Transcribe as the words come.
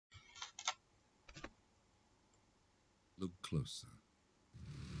closer.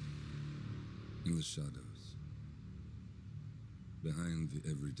 In the shadows, behind the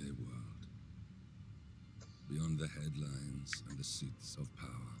everyday world, beyond the headlines and the seats of power,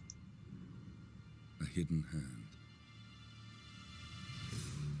 a hidden hand.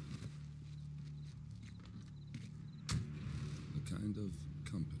 A kind of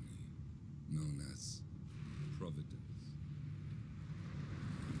company known as Providence.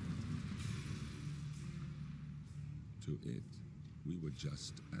 To it, we were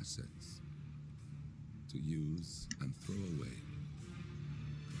just assets to use and throw away,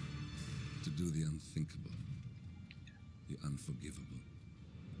 to do the unthinkable, the unforgivable,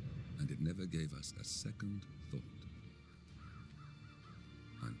 and it never gave us a second thought.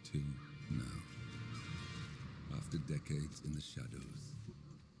 Until now. After decades in the shadows,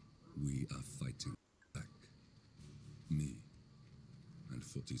 we are fighting back. Me and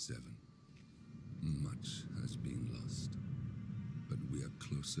 47. Much has been lost, but we are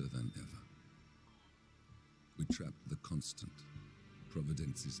closer than ever. We trapped the Constant,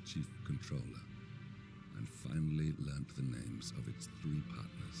 Providence's chief controller, and finally learnt the names of its 3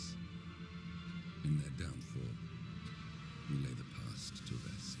 partners. In their downfall, we lay the past to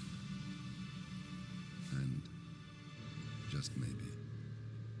rest. And, just maybe,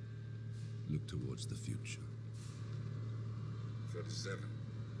 look towards the future. 37.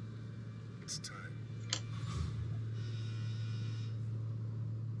 It's time.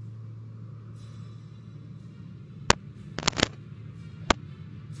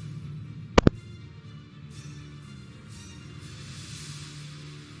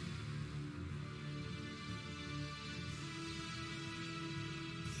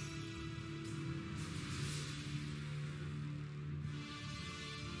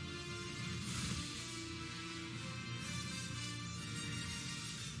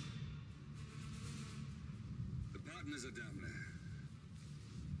 Partners are down there.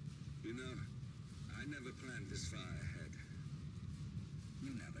 You know, I never planned this far ahead. You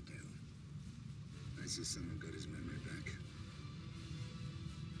never do. I see someone got his memory back.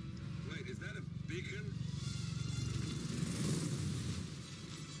 Wait, is that a beacon?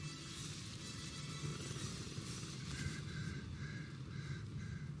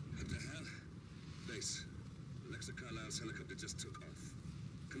 What the hell? Base. Alexa Carlisle's helicopter just took off.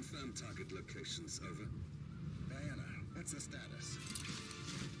 Confirm target locations, over. Diana, what's the status?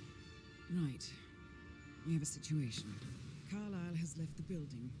 Right. We have a situation. Carlisle has left the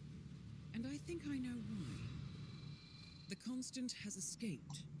building. And I think I know why. The Constant has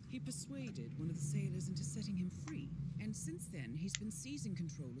escaped. He persuaded one of the sailors into setting him free. And since then, he's been seizing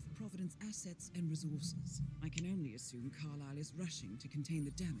control of Providence assets and resources. I can only assume Carlisle is rushing to contain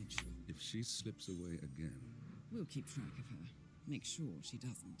the damage. If she slips away again... We'll keep track of her. Make sure she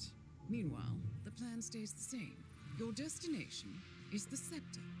doesn't. Meanwhile, the plan stays the same. Your destination is the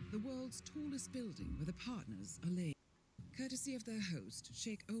Scepter, the world's tallest building where the partners are laid. Courtesy of their host,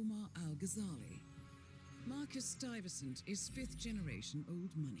 Sheikh Omar Al-Ghazali. Marcus Stuyvesant is 5th generation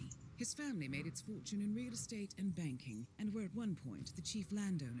old money. His family made its fortune in real estate and banking, and were at one point the chief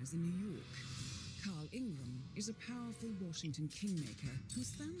landowners in New York. Carl Ingram is a powerful Washington kingmaker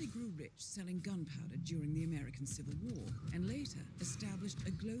whose family grew rich selling gunpowder during the American Civil War, and later established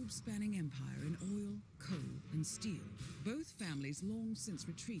a globe-spanning empire in oil, coal, and steel. Both families long since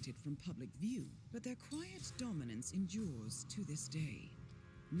retreated from public view, but their quiet dominance endures to this day.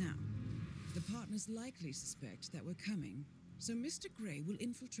 Now, the partners likely suspect that we're coming, so Mr. Gray will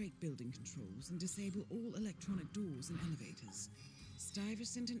infiltrate building controls and disable all electronic doors and elevators.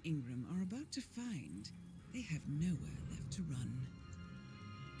 Stuyvesant and Ingram are about to find they have nowhere left to run.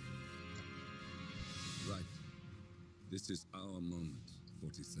 Right. This is our moment,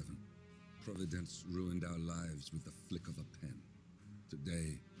 47. Providence ruined our lives with the flick of a pen.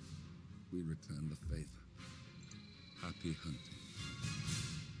 Today, we return the favor. Happy hunting.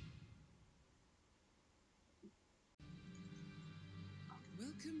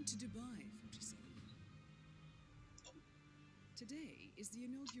 Welcome to Dubai, 47. Today is the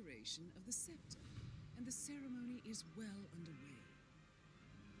inauguration of the Scepter, and the ceremony is well underway.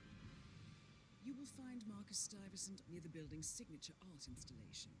 You will find Marcus Stuyvesant near the building's signature art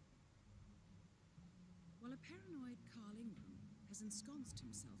installation, while a paranoid Carl Ingram has ensconced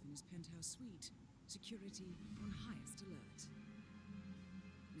himself in his penthouse suite, security on highest alert.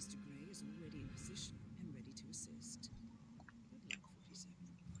 Mr. Gray is already in position and ready to assist. Good luck, 47.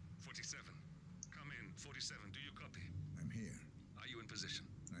 47. Come in. 47, do you copy? I'm here. Are you in position?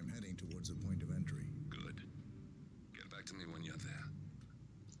 I'm heading towards a point of entry. Good. Get back to me when you're there.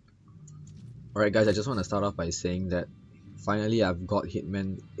 Alright guys, I just want to start off by saying that finally I've got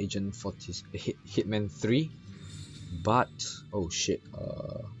Hitman Agent 40, Hitman 3 But oh shit,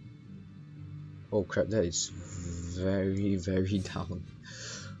 oh crap, that is very down.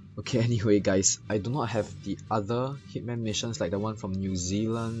 Okay, anyway guys, I do not have the other Hitman missions like the one from New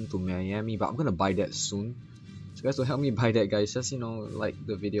Zealand to Miami, but I'm gonna buy that soon. So guys, to help me buy that, guys, just like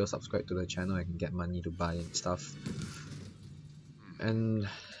the video, subscribe to the channel, I can get money to buy and stuff. And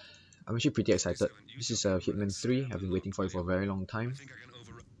I'm actually pretty excited. This is Hitman 3, I've been waiting for it for a very long time.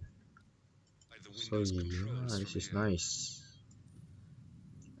 So yeah, this is nice.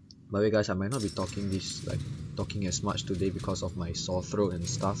 By the way guys, I might not be talking as much today because of my sore throat and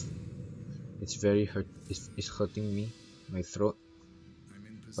stuff. It's very it's hurting me, my throat.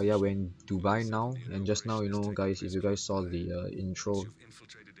 But yeah, we're in Dubai now, and just now, guys, if you guys saw the intro,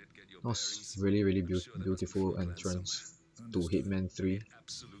 that was really beautiful entrance to Hitman 3.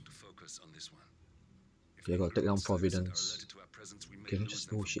 Okay, I gotta take down Providence. Okay, let's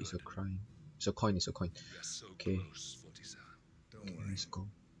just, oh shit, it's a crime. It's a coin, Okay, Don't worry, let's go.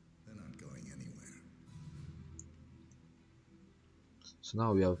 they're not going anywhere. So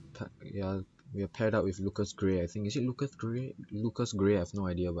now we are paired up with Lucas Gray. I think, is it Lucas Gray? Lucas Gray, I have no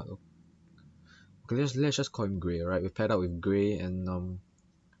idea, but okay, let's just call him Gray. Alright, we're paired up with Gray and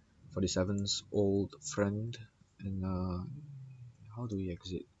 47's old friend. And how do we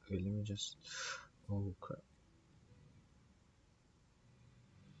exit? Wait, let me just, oh crap.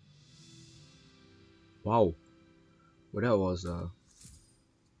 Wow, well, that was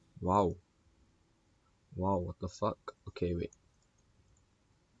wow, what the fuck? Okay, wait.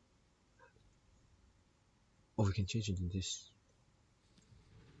 Oh, we can change into this.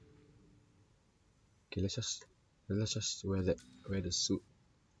 Okay, let's just wear the suit.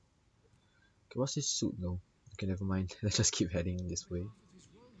 Okay, what's this suit though? Okay, never mind. Let's just keep heading this way.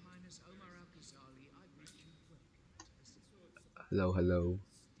 Hello.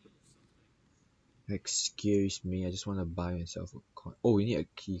 Excuse me, I just want to buy myself a coin. Oh, we need a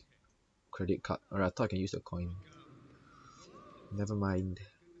key. Credit card. Alright, I thought I can use the coin. Never mind.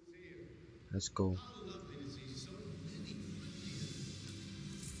 Let's go.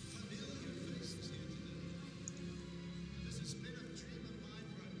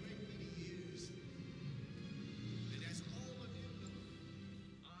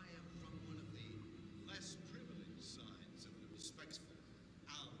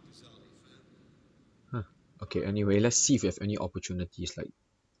 Okay, anyway, let's see if we have any opportunities. Like,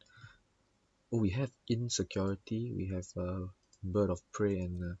 oh, we have insecurity, we have bird of prey,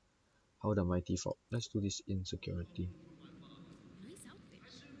 and how the mighty fog. Let's do this insecurity.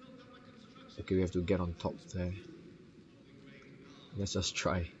 Okay, we have to get on top there. Let's just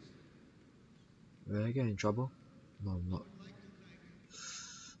try. Will I get in trouble? No, I'm not.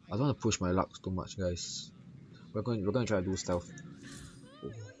 I don't want to push my luck too much, guys. We're going to try to do stealth.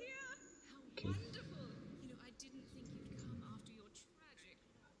 Oh. Okay.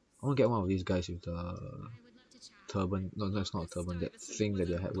 I want to get one of these guys with the turban. No, it's not a turban. That thing that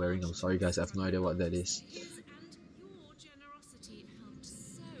they're wearing. I'm sorry, guys. I have no idea what that is.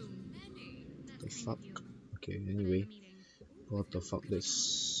 The fuck? Okay. Anyway, what the fuck? That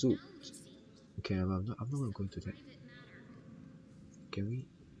suit. Okay, I'm not gonna go into that. Can we?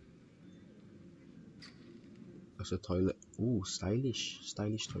 There's a toilet. Ooh, stylish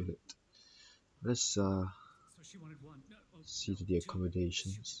toilet. Let's see to the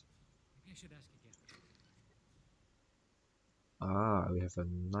accommodations. Ah, we have a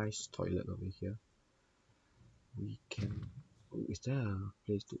nice toilet over here. We can. Oh, is there a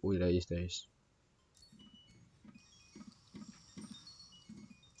place to? Oh, there is.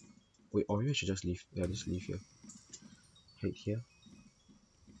 Wait, or maybe I should just leave. Yeah, just leave here. Head here.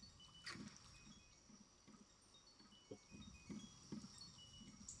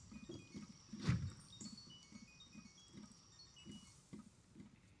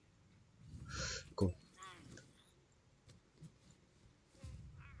 Go.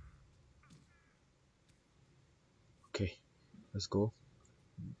 Okay, let's go.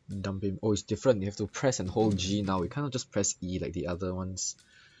 Dump him. Oh, it's different. You have to press and hold G now. You cannot just press E like the other ones.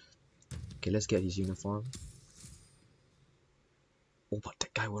 Okay, let's get his uniform. Oh, but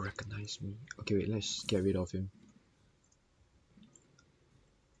that guy will recognize me. Okay, wait, let's get rid of him.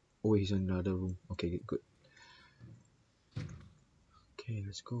 Oh, he's in another room. Okay, good. Okay,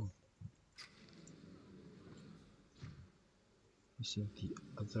 let's go. He's in the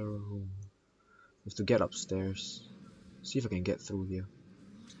other room. We have to get upstairs. See if I can get through here.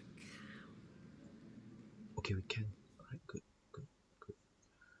 Okay, we can. Alright, good.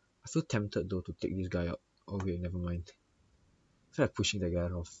 I feel tempted though to take this guy out. Okay, never mind. I feel like pushing the guy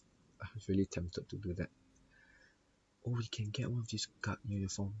off. I was really tempted to do that. Oh, we can get one of these guard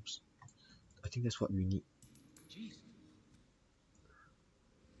uniforms. I think that's what we need. Jeez.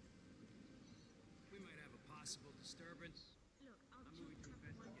 We might have a possible disturbance. Look, I'll I'm check moving to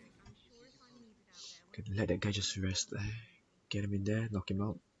cover once. investigate. I'm sure if I'm needed out there. Okay, let that guy just rest there. Get him in there, knock him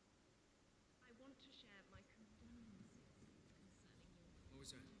out. I want to share my condolences concerning you. What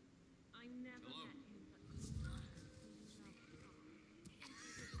was that? I never Hello? met him, but he was loved.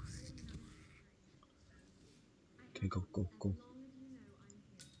 Okay, go, go, As go. long as you know I'm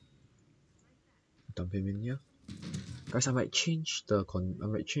here. Dump him in here. Guys, I might change the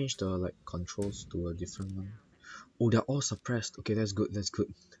like controls to a different one. Oh, they're all suppressed. Okay, that's good, that's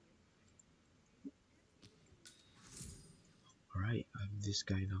good. Alright, I'm this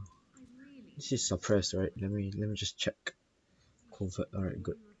guy now. I really This is suppressed, right? Let me just check. Covert, alright,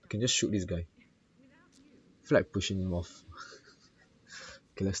 good. I can just shoot this guy. I feel like pushing him off.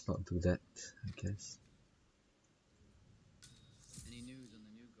 Okay, let's not do that, I guess. Any news on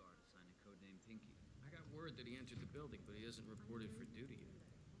the new guard assigned to codename Pinky? I got word that he entered the building, but he hasn't reported for duty yet.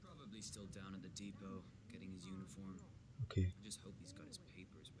 Probably still down at the depot, getting his uniform. Okay. I just hope he's got his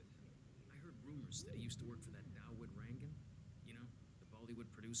papers with him. I heard rumors that he used to work for that Dawood Rangan. You know, the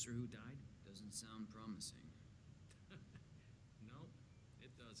Bollywood producer who died. Doesn't sound promising. No,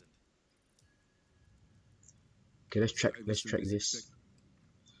 it doesn't. Okay, let's track Cyber suit is this.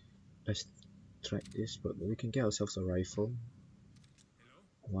 Let's track this, but we can get ourselves a rifle.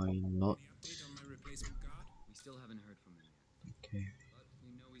 Why not? Any update on my replacement guard? We still haven't heard from him yet, Okay, but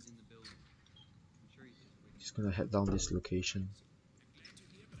we know he's in the building. I'm sure he's just waiting. just gonna head down this location. I'm glad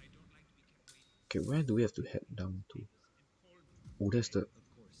you're here, but I don't like to be kept waiting. Okay, where do we have to head down to? Oh, there's the... Of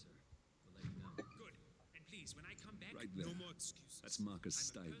course, sir. We'll let you know. Good. And please, when I come back, Right there. no more excuses. That's Marcus I'm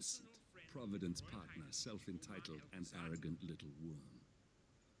a Stuyvesant, personal friend Providence of Royal partner, Highness. self-entitled and arrogant little worm.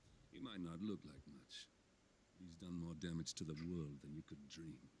 He might not look like much. He's done more damage to the world than you could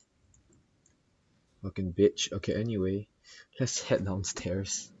dream. Fucking bitch. Okay, anyway, let's head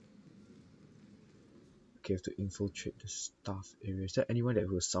downstairs. Okay, I have to infiltrate the staff area. Is there anyone that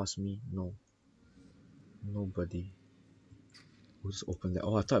will sus me? No. Nobody. We'll just open that.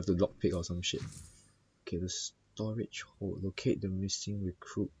 Oh, I thought I have to lockpick or some shit. Okay, the storage hold. Locate the missing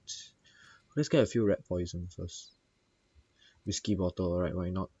recruit. Let's get a few rat poison first. Whiskey bottle, alright, why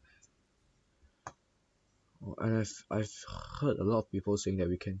not? Oh, and I've heard a lot of people saying that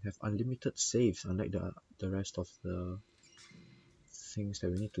we can have unlimited saves, unlike the rest of the things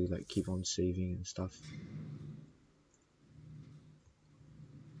that we need to like keep on saving and stuff.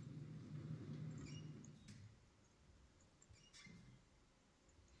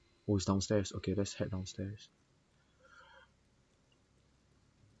 Oh, it's downstairs. Okay, let's head downstairs.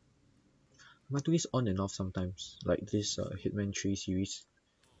 I might do this on and off sometimes, like this Hitman 3 series.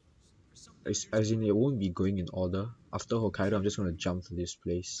 As in, it won't be going in order. After Hokkaido, I'm just gonna jump to this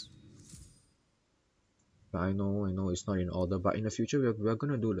place. But I know it's not in order. But in the future, we're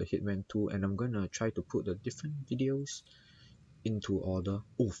gonna do the Hitman 2, and I'm gonna try to put the different videos into order.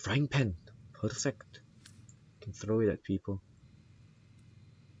 Oh, frying pan! Perfect. Can throw it at people.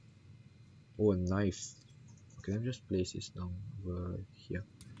 Oh, a knife. Okay, let me just place this down over here.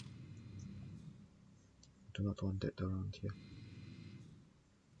 Do not want that around here.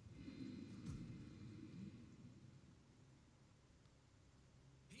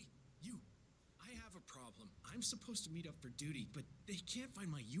 Hey, you. I have a problem. I'm supposed to meet up for duty, but they can't find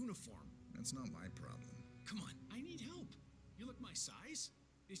my uniform. That's not my problem. Come on, I need help. You look my size.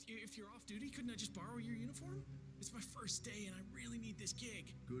 If you're off duty, couldn't I just borrow your uniform? It's my first day and I really need this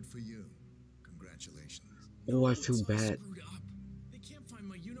gig. Good for you. Congratulations. Oh, I It's feel all bad. screwed up. They can't find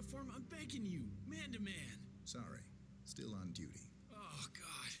my uniform. I'm begging you, man to man. Sorry. Still on duty. Oh,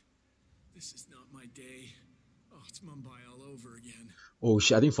 God. This is not my day. Oh, it's Mumbai all over again. Oh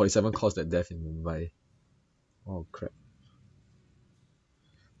shit, I think 47 caused that death in Mumbai. Oh crap.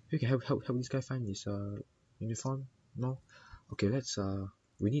 You can help this guy find his uniform? No? Okay, let's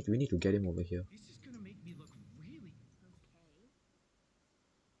we need to get him over here. This is gonna make me look really... Okay.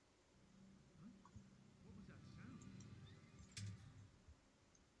 What was that sound?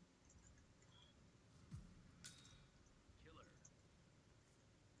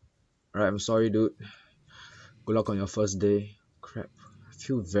 Alright, I'm sorry dude. Good luck on your first day. Crap. I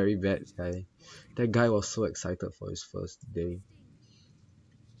feel very bad, guy. That guy was so excited for his first day.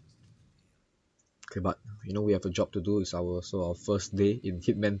 Okay, but you know we have a job to do. It's our first day in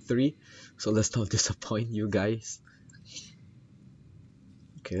Hitman 3. So let's not disappoint you guys.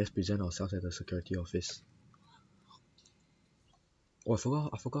 Okay, let's present ourselves at the security office. Oh,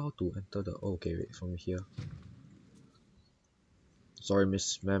 I forgot how to enter the... Oh, okay, wait, from here. Sorry,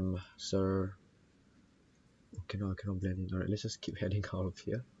 miss, ma'am, sir. Okay, no, I cannot blend in. Alright, let's just keep heading out of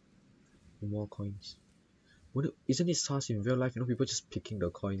here. More coins. Isn't it SARS in real life? You know, people just picking the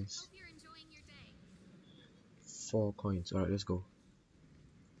coins. Hope you're enjoying your day. 4 coins. Alright, let's go.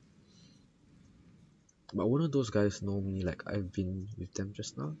 But wouldn't those guys know me? Like I've been with them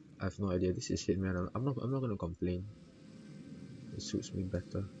just now. I have no idea. This is Hitman. I'm not gonna complain. It suits me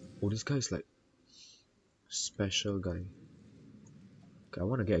better. Oh, this guy is like special guy. Okay, I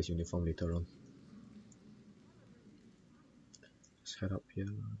want to get his uniform later on. Let's head up here.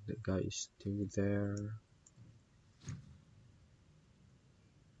 That guy is still there.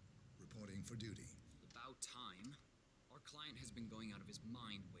 Reporting for duty. About time. Our client has been going out of his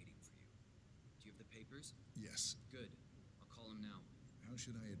mind waiting for you. Do you have the papers? Yes. Good. I'll call him now. How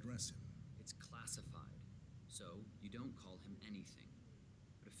should I address him? It's classified, so you don't call him anything.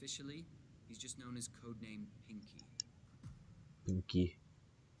 But officially, he's just known as codename Pinky. Pinky.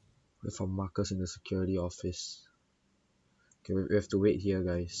 Wait for Marcus in the security office. Okay, we have to wait here,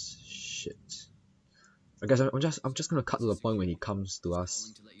 guys. Shit. I guess I'm just gonna cut to the point when he comes to us.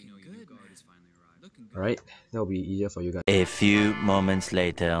 Calling to let you know your new guard has finally arrived. Looking good. Alright, that'll be easier for you guys. A few moments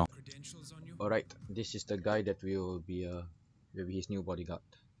later. Credentials on you? Alright, this is the guy that will be his new bodyguard.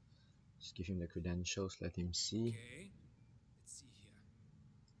 Just give him the credentials, let him see. Okay. Let's see here.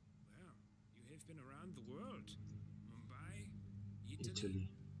 Well, you have been around the world. Mumbai, Italy.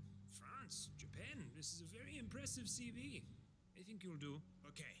 France, Japan. This is a very impressive CV. I think you'll do.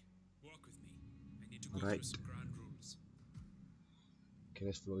 Okay, walk with me. I need to go Right. through some ground rules. Okay,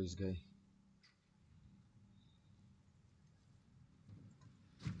 let's follow this guy.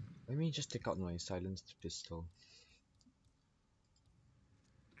 Let me just take out my silenced pistol.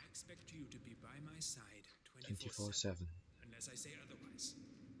 I expect you to be by my side 24/7. unless I say otherwise.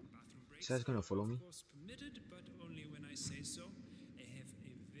 Bathroom breaks So that's gonna follow are, me? of course, permitted, but only when I say so. I have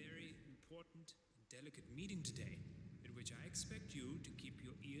a very important and delicate meeting today, in which I expect you to keep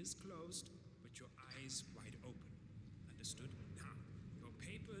your ears closed, but your eyes wide open. Understood? Now, your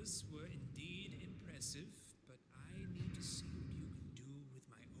papers were indeed impressive, but I need to see what you can do with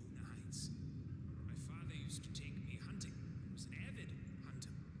my own eyes. My father used to take me hunting. He was an avid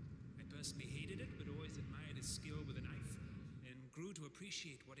hunter. I personally hated it, but always admired his skill with a knife, and grew to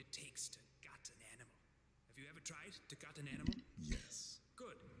appreciate what it takes to gut an animal. Have you ever tried to gut an animal? Yes.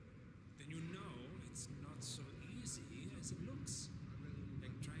 Good. Then you know it's not so easy as it looks.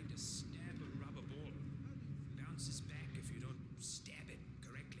 Like trying to stab a rubber ball. It bounces back if you don't stab it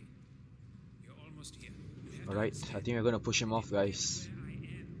correctly. You're almost here. You have to Alright, I think we're gonna push him off, guys. where I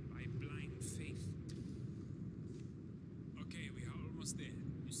am by blind faith. Okay, we are almost there.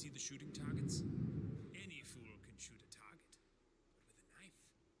 You see the shooting targets? Any fool can shoot a target. But with a knife?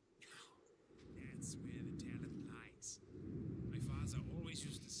 No, that's where the talent lies. My father always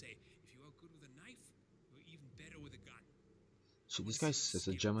used to say, if you are good with a knife, you're even better with a gun. Shit, this guy has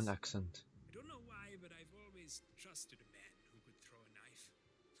a German accent. I don't know why, but I've always trusted a man who could throw a knife.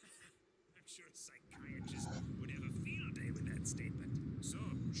 I'm sure a psychiatrist would have a field day with that statement. So,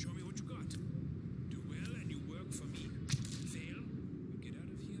 show me what you got. Do well and you work for me. Fail, you get out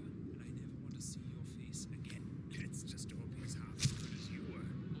of here, and I never want to see your face again. Let's just hope he's half as good as you were.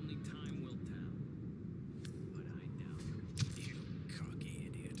 Only time will tell. But I doubt it. You cocky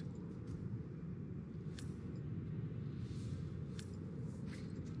idiot.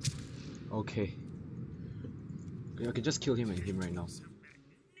 Okay. I can just kill him and him right now. Some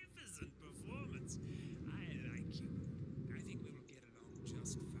magnificent performance. I like you. I think we will get along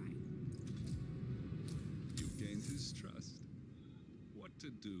just fine. You've gained his trust. What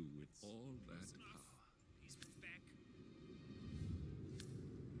to do with all that power? He's back.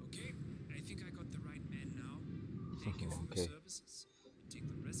 Okay, I think I got the right man now. Thank you for Okay. your services. Take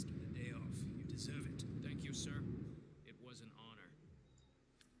the rest of the day off. You deserve it. Thank you, sir. It was an honor.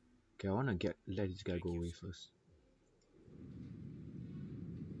 Okay, I wanna let this guy go away first.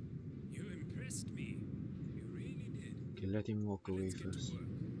 You impressed me. You really did. Okay, let him walk But away let's get to first. work.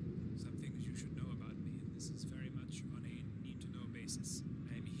 Some things you should know about me, and this is very much on a need-to-know basis.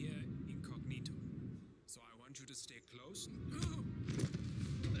 I am here incognito, so I want you to stay close.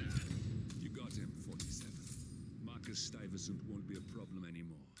 You got him, 47. Marcus Stuyvesant won't be a problem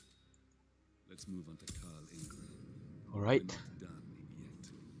anymore. Let's move on to Carl Ingram. Alright, We're not done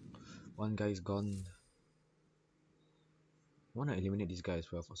yet. one guy's gone. I wanna eliminate this guy as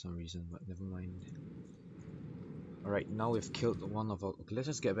well for some reason, but never mind. Alright, now we've killed one of our... Okay, let's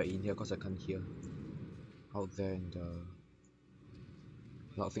just get back in here because I can't hear. Out there in the...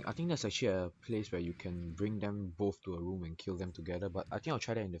 I think there's actually a place where you can bring them both to a room and kill them together, but I think I'll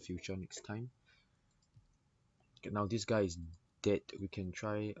try that in the future next time. Okay, now this guy is dead. We can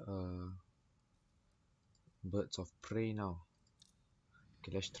try Birds of Prey now.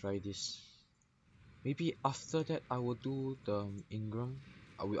 Okay, let's try this. Maybe after that I will do the Ingram.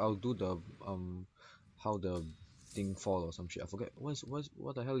 I'll do the how the thing fall or some shit. I forget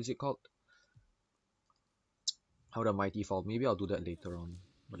what the hell is it called? How the mighty fall. Maybe I'll do that later on.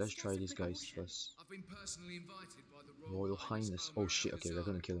 But let's try these guys first. I've been personally invited by the Royal Highness. Oh shit, okay, they're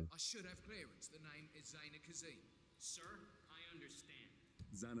gonna kill him. I should have clearance. The name is Zaina Kazim. Sir, I understand.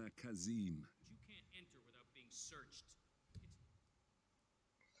 Zana Kazim. But you can't enter without being searched.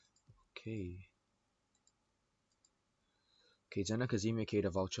 Okay. Okay, Zana Kazim, aka the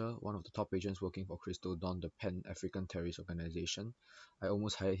Vulture, one of the top agents working for Crystal Dawn, the Pan-African terrorist organization. I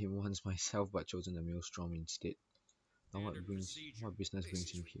almost hired him once myself, but chosen the Maelstrom instead. Now what business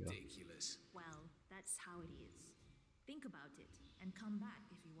brings him here? Ridiculous. Well, that's how it is. Think about it and come back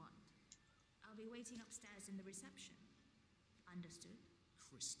if you want. I'll be waiting upstairs in the reception. Understood?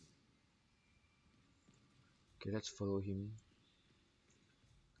 Crystal. Okay, let's follow him.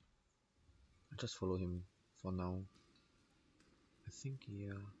 I'll just follow him for now. I think,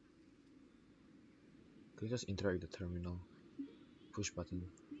 yeah. Okay, just interact with the terminal. Push button.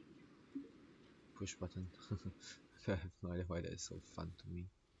 Push button. I have no idea why that is so fun to me.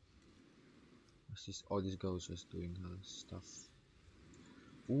 What's this? All these girls just doing her stuff.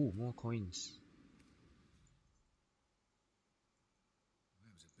 Ooh, more coins.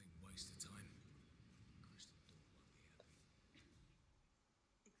 That was a big waste of time. Crystal Dawn won't be happy.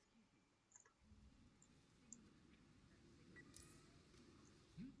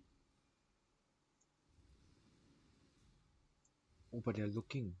 Oh, but they're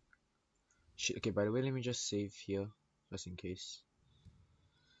looking. Shit, okay, by the way, let me just save here, just in case.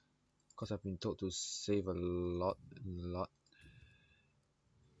 Because I've been told to save a lot.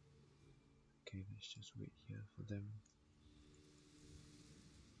 Okay, let's just wait here for them.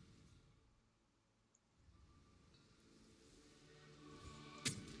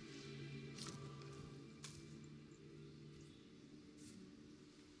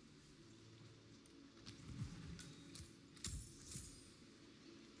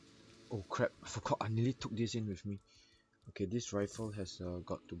 Oh crap, I forgot, I nearly took this in with me. Okay, this rifle has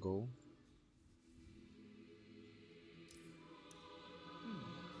got to go.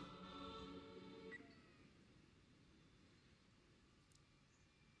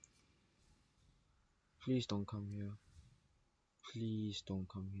 Please don't come here. Please don't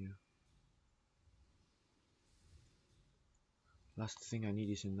come here. Last thing I need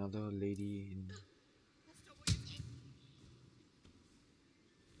is another lady in...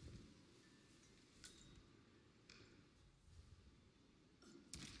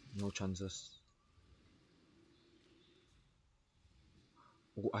 No chances.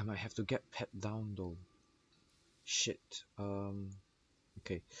 Oh, I might have to get pet down though. Shit.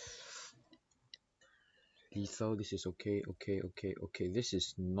 Okay. Lethal, this is okay. This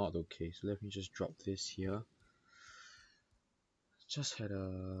is not okay. So let me just drop this here. Just had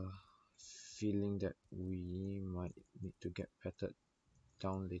a feeling that we might need to get petted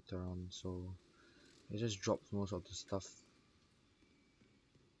down later on. So I just dropped most of the stuff.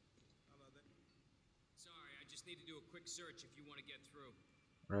 Sorry, I just need to do a quick search if you want to get through.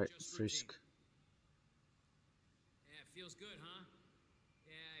 Right, Just frisk. routine. Yeah, feels good, huh?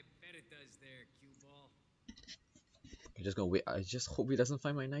 Yeah, I bet it does there, cue ball. I'm just gonna wait. I just hope he doesn't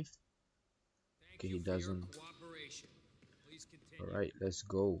find my knife. Thank Okay, you he for doesn't. your cooperation. Please continue. Alright, let's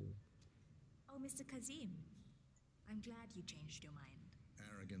go. Oh, Mr. Kazim. I'm glad you changed your mind.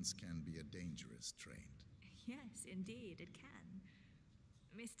 Arrogance can be a dangerous trait. Yes, indeed, it can.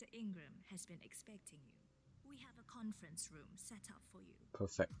 Mr. Ingram has been expecting you. We have a conference room set up for you.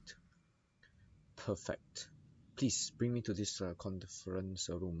 Perfect. Perfect. Please bring me to this conference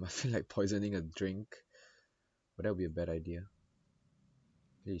room. I feel like poisoning a drink, but that would be a bad idea.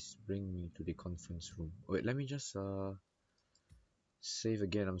 Please bring me to the conference room. Wait, let me just save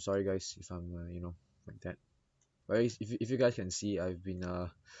again. I'm sorry guys if I'm you know, like that. But if you guys can see, I've been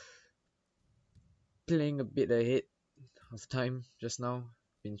playing a bit ahead of time just now.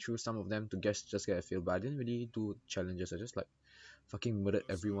 Been through some of them to just get a feel, but I didn't really do challenges. I just like fucking murdered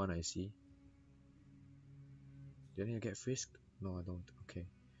everyone I see. Do I need to get frisked? No, I don't. Okay.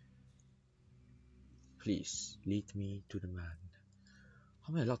 Please lead me to the man.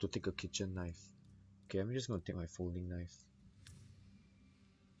 How am I allowed to take a kitchen knife? Okay, I'm just gonna take my folding knife.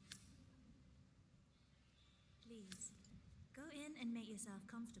 Please, go in and make yourself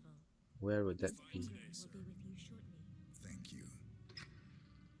comfortable. Where would that Mr. be? Ingram will be with you shortly. Thank you.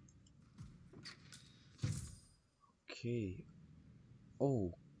 Okay.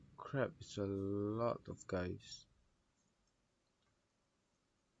 Oh crap, it's a lot of guys.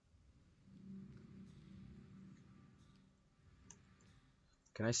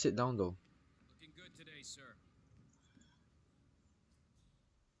 Can I sit down though? Looking good today, sir.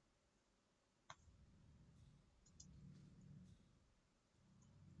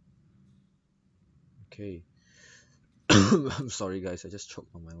 Okay. I'm sorry guys, I just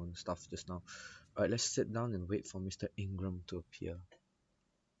choked on my own stuff just now. Alright, let's sit down and wait for Mr. Ingram to appear.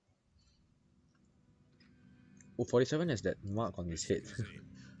 Oh, 47 has that mark on his head.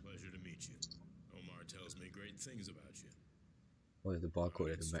 Pleasure to meet you. Omar tells me great things about you. Oh, the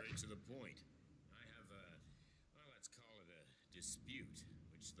barcode at the back. Straight to the point. I have well, let's call it a dispute,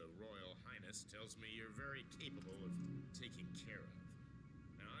 which the Royal Highness tells me you're very capable of taking care of.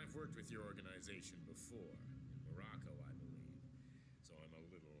 Now, I've worked with your organization before, in Morocco, I believe, so I'm a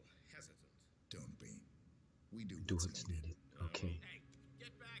little hesitant. Don't be. We do Do what's what's needed. needed. Okay. Hey,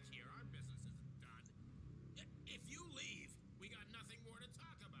 get back here. Our business isn't done. If you leave, we got nothing more to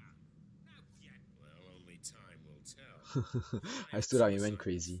talk about. Not yet. Well, only time will tell. I stood up and went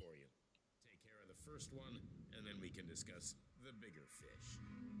crazy. Take care of the first one, and then we can discuss the bigger fish.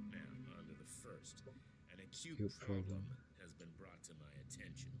 Now, on to the first. An acute problem has been brought to my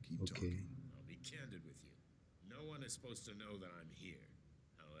attention. Keep talking. I'll be candid with you. No one is supposed to know that I'm here.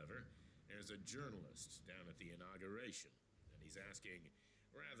 However, there's a journalist down at the inauguration, and he's asking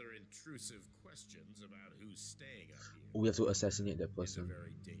rather intrusive questions about who's staying up here. We have to assassinate that person. It's a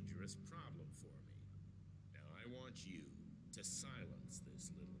very dangerous problem for me. Now, I want you to silence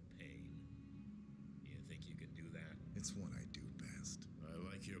this little pain. You think you can do that? It's what I do best. I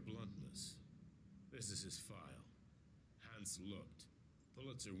like your bluntness. This is his file. Hans Lucht,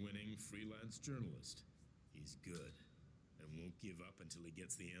 Pulitzer-winning freelance journalist. He's good and won't give up until he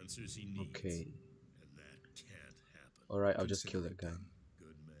gets the answers he needs. Okay. And that can't happen. Alright, I'll just kill that guy.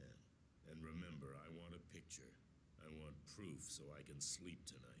 Good man. And remember, I want a picture. I want proof so I can sleep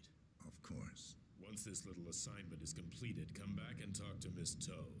tonight. Of course. Once this little assignment is completed, come back and talk to Miss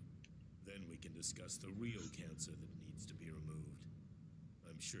Toad. Then we can discuss the real cancer that needs to be removed.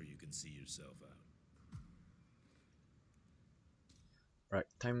 I'm sure you can see yourself out. Right,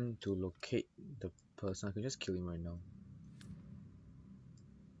 time to locate the person. I can just kill him right now.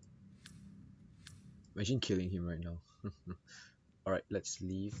 Imagine killing him right now. Alright, let's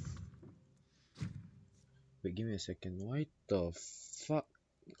leave. Wait, give me a second. Why the fuck?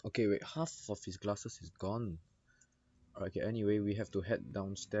 Okay, wait, half of his glasses is gone. Alright, okay, anyway, we have to head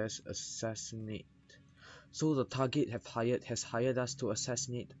downstairs, assassinate. So the target has hired us to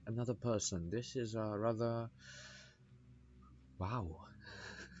assassinate another person. This is rather... Wow.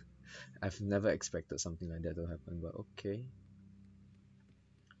 I've never expected something like that to happen, but okay.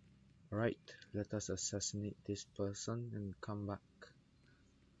 Alright, let us assassinate this person and come back.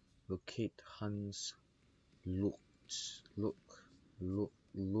 Locate Hans Lucht. Look.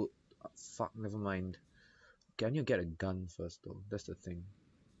 Fuck, never mind. Okay, I need to get a gun first though. That's the thing.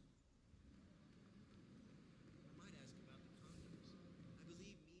 I might ask about the condoms. I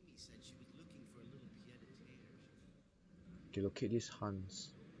believe Mimi said she was looking for a little pied-à-terre. Okay, locate this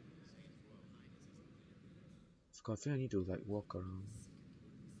Hans. I think I need to like walk around.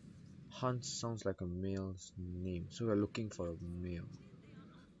 Hans sounds like a male's name, so we're looking for a male.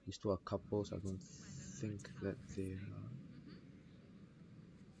 These two are couples. I don't think that they are.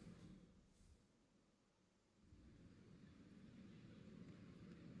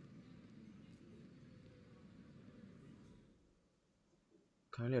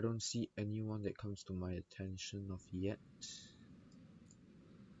 Currently, I don't see anyone that comes to my attention of yet.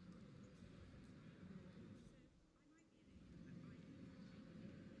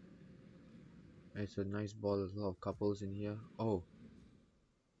 It's a nice ball. There's a lot of couples in here. Oh.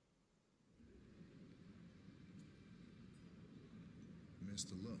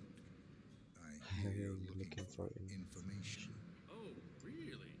 Mr. Lucht, I hear you're looking for information. Oh,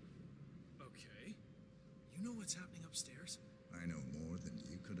 really? Okay. You know what's happening upstairs? I know more than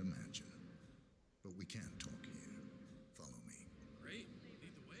you could imagine. But we can't talk here. Follow me. Great.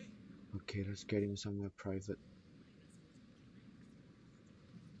 Lead the way. Okay, let's get him somewhere private.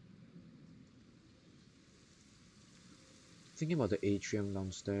 Thinking about the atrium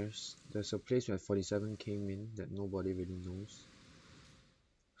downstairs, there's a place where 47 came in that nobody really knows.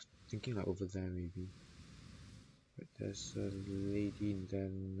 Thinking like over there maybe. But there's a lady in there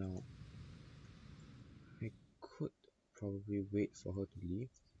now. I could probably wait for her to leave.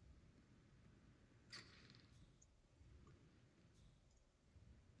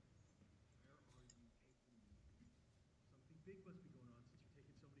 Something big must be going on since you're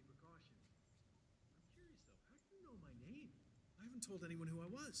taking so many precautions. I'm curious though, how do you know my name? I haven't told anyone who I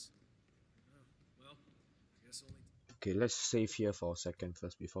was. Oh, well, I guess only... Okay, let's save here for a second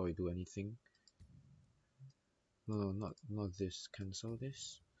first before we do anything. No, not this. Cancel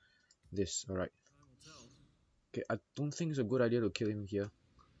this. This, alright. Okay, I don't think it's a good idea to kill him here.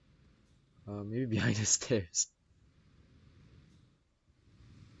 Maybe behind the stairs.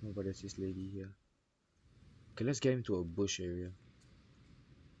 Oh, but there's this lady here. Okay, let's get him to a bush area.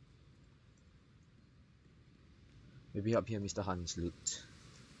 Maybe up here, Mr. Hans loot.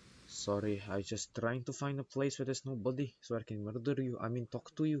 Sorry, I just trying to find a place where there's nobody so I can murder you. I mean,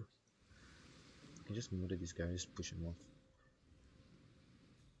 talk to you. I can just murder this guy, just push him off.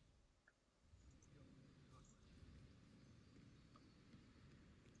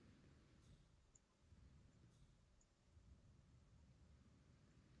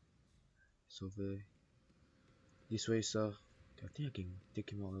 It's over this way, sir. Okay, I think I can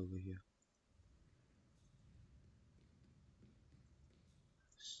take him all over here.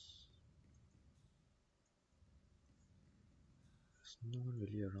 There's no one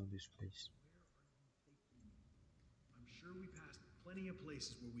really around this place. I'm sure we passed plenty of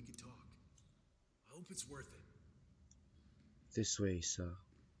places where we could talk. I hope it's worth it. This way, sir.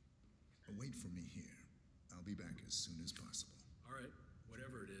 Wait for me here. I'll be back as soon as possible. All right,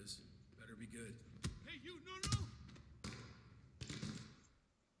 whatever it is, better be good. Hey, you! No!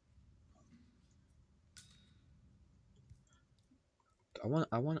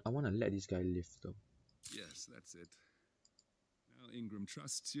 I want to let this guy live though. Yes, that's it. Now Ingram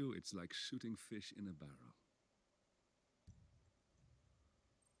trusts you. It's like shooting fish in a barrel.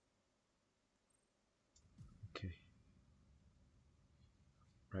 Okay.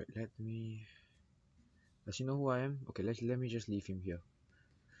 Right, let me... Does he know who I am? Okay, let me just leave him here.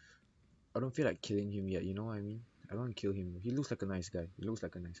 I don't feel like killing him yet, you know what I mean? I don't kill him. He looks like a nice guy. He looks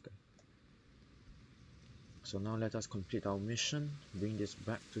like a nice guy. So now let us complete our mission. Bring this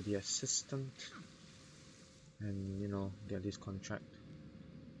back to the assistant. And, you know, get this contract.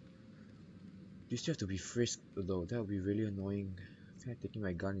 You still have to be frisked though. That would be really annoying. I feel like taking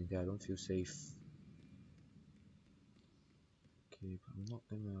my gun in there. I don't feel safe. Okay, but I'm not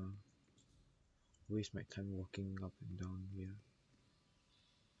gonna waste my time walking up and down here.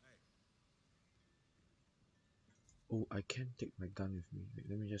 Oh, I can take my gun with me. Wait,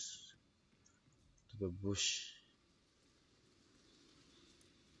 let me just to the bush.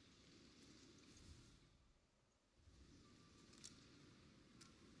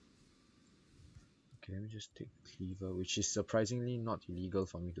 Okay, let me just take cleaver, which is surprisingly not illegal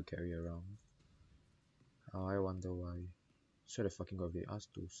for me to carry around. Oh, I wonder why. So the fucking god, they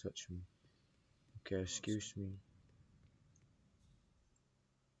asked to search me. Okay, excuse me.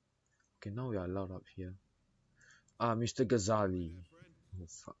 Okay, now we are allowed up here. Ah, Mr. Ghazali. Oh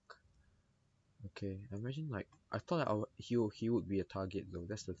fuck. Okay, imagine like I thought that he would be a target though.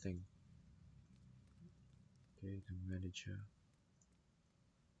 That's the thing. Okay, the manager.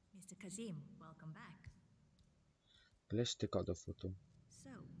 Mr. Kazim, welcome back. Let's take out the photo. So,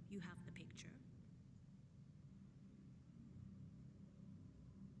 you have the picture.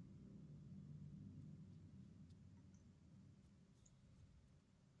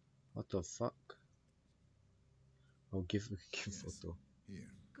 What the fuck? Oh, give photo.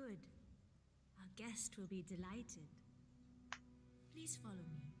 Here. Good. Our guest will be delighted. Please follow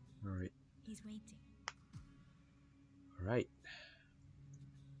me. Alright. He's waiting. Alright.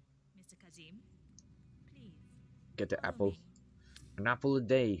 Mr. Kazim, please. Get the apple. An apple a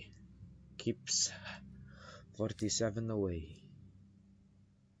day keeps 47 away.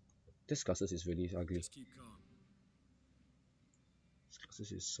 This Cussus is really ugly. Just keep calm. This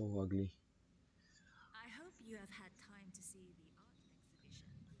Cussus is so ugly. I hope you have had time to see the art exhibition.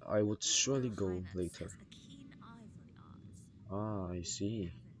 I would surely go later. Has a keen eye for the arts. Ah, I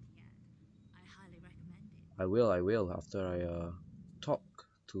see. I highly recommend it. I will after I talk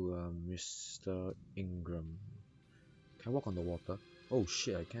to Mr. Ingram. Can I walk on the water? Oh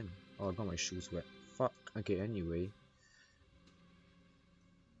shit, I can. Oh, I got my shoes wet. Fuck. Okay, anyway.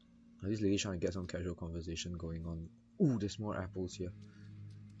 This lady trying to get some casual conversation going on. Ooh, there's more apples here.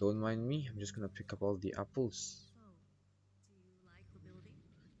 Don't mind me, I'm just gonna pick up all the apples. So, do you like the building?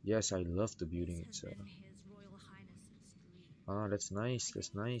 Yes, I love the building. It's His Royal Highness's dream. ah, that's nice,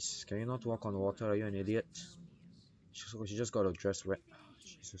 that's nice. Can you not walk on water? Are you an idiot? She just got her dress wet. Oh,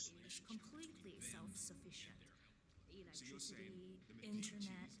 Jesus. Completely self-sufficient. Electricity,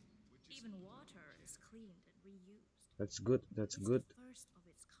 internet, even water is cleaned and reused. That's good, that's good. First of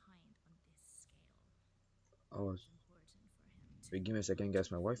its kind on this scale. Oh, wait, give me a second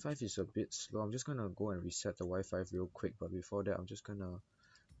guys, my Wi-Fi is a bit slow. I'm just gonna go and reset the Wi-Fi real quick, but before that I'm just gonna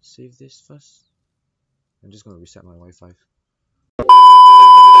save this first. I'm just gonna reset my Wi-Fi.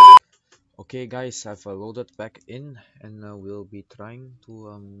 Okay guys, I've loaded back in and we'll be trying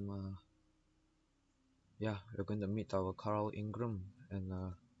to yeah, we're going to meet our Carl Ingram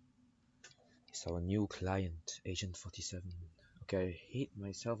and It's our new client, Agent 47. Okay, I hate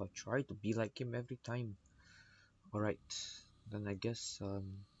myself. I try to be like him every time. Alright, then I guess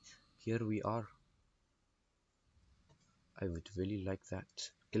here we are. I would really like that.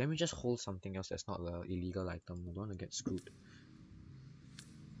 Okay, let me just hold something else that's not an illegal item. I don't want to get screwed.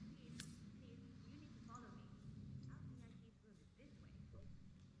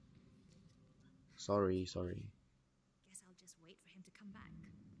 Sorry. Guess I'll just wait for him to come back.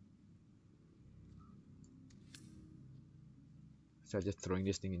 So I'm just throwing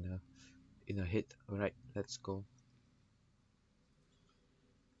this thing in her head. Alright, let's go.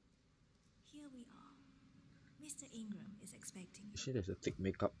 Here we are. Mr. Ingram is expecting you. Shit, there's a thick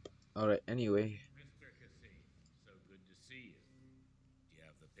makeup. Alright, anyway. Mr. Cassie, so good to see you. Do you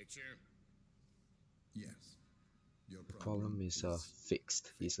have the picture? Yes. Your Problem is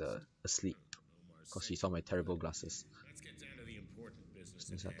fixed. He's asleep. Because he saw my terrible glasses. Let's get down to the important business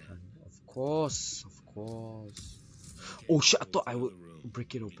Business at at hand. hand. Of course. Oh shit, I thought I would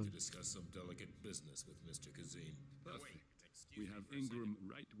break it open. Discuss some delicate business with Mr. Kazim. Wait, We have Ingram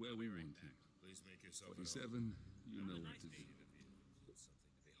right where we want him. please make yourself 47, you know what to do. something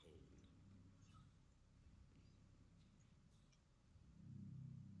to behold.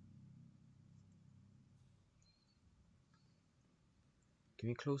 Can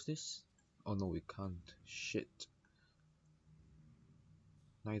we close this? Oh no, we can't. Shit.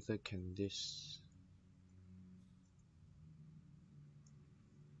 Neither can this.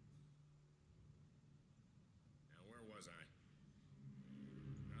 Now, where was I?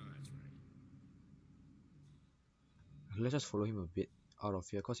 Oh, that's right. Let's just follow him a bit out of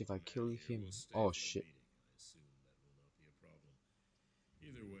here, because if I kill him... Oh shit. I assume that will not be a problem.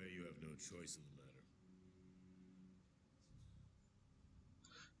 Either way, you have no choice in the matter.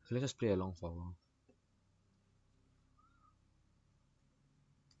 Let's just play along for a while.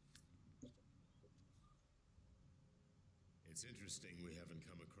 It's interesting we haven't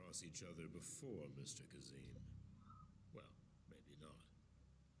come across each other before, Mr. Kazim. Well, maybe not.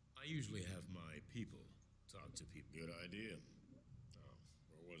 I usually have my people talk to people. Good idea. Oh,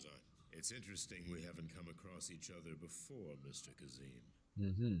 where was I? It's interesting we haven't come across each other before, Mr.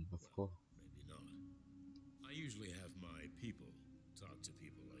 Kazim. Of course. Maybe not. I usually have my people talk to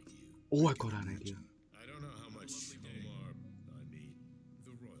people like you. Oh, I got an idea. I don't know how much Omar,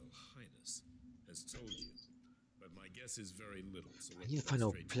 the Royal Highness, has told you, but my guess is very little. So I need to find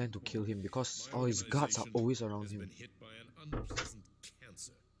a plan to kill him, because all his guards are always around him. been hit by an unpleasant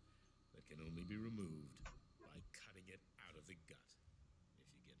cancer that can only be removed by cutting it out of the gut. If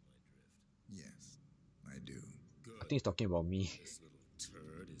you get my drift. Yes, I do. Good. I think he's talking about me. This little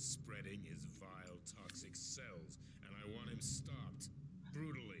turd is spreading his vile toxic cells, and I want him stopped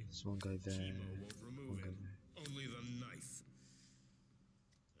brutally. There's one guy there. Chemo won't remove One guy him. there. Only the knife.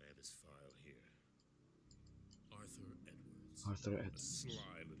 I have his file here. Arthur Edwards. Arthur A Edwards.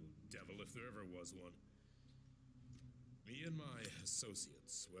 sly little devil, if there ever was one. Me and my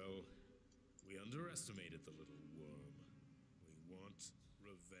associates, well, we underestimated the little worm. We want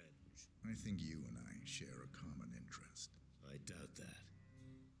revenge. I think you and I share a common interest. I doubt that.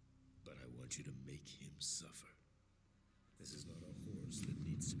 But I want you to make him suffer. This is not a horse that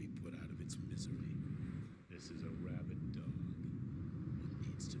needs to be put out of its misery. This is a rabid dog that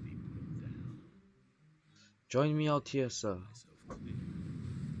needs to be put down. Join me out here, sir. Myself clear.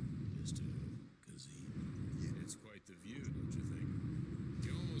 Mr. Kazim. It's quite the view, don't you think?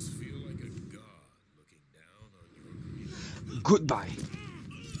 You almost feel like a god looking down on your community. Goodbye.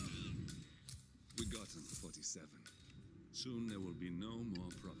 We got him, 47. Soon there will be no more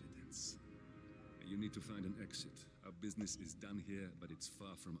Providence. You need to find an exit. Our business is done here, but it's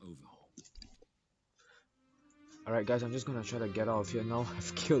far from over. Alright guys, I'm just gonna try to get out of here now.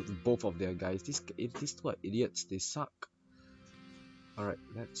 I've killed both of their guys. These two are idiots. They suck. Alright,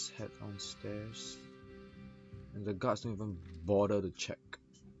 let's head downstairs. And the guards don't even bother to check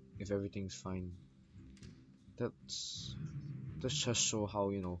if everything's fine. That's just show how,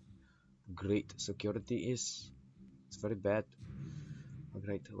 you know, great security is. It's very bad.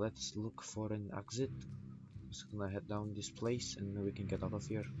 Alright, let's look for an exit. Just gonna head down this place and then we can get out of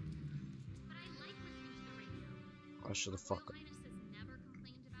here. But I like listening to the radio. Oh, shut the fuck up. Royal Highness has never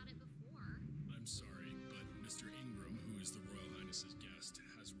complained about it before. I'm sorry, but Mr. Ingram, who is the Royal Highness's guest,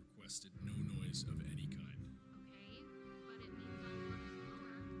 has requested no noise of any kind. Okay, but it means I'm much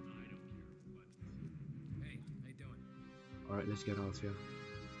slower. I don't care, but Hey, how you doing? Alright, let's get out of here.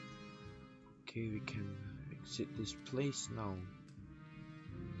 Okay, we can exit this place now.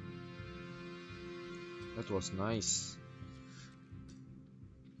 That was nice.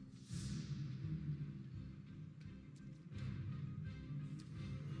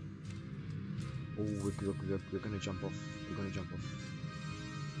 Oh, we're gonna jump off. We're gonna jump off.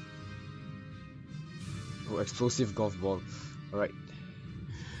 Oh, explosive golf ball. Alright.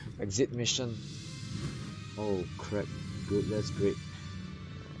 Exit mission. Oh crap. Good, that's great.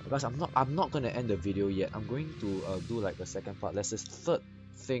 Guys, I'm not gonna end the video yet. I'm going to do like a second part. There's this third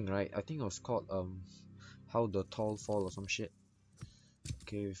thing, right? I think it was called how the tall fall or some shit.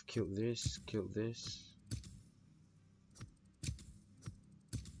 Okay, we've killed this, killed this.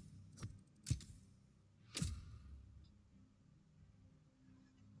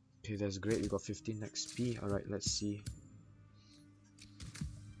 Okay, that's great. We got 15 XP. Alright, let's see.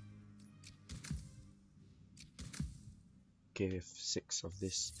 Okay, we have 6 of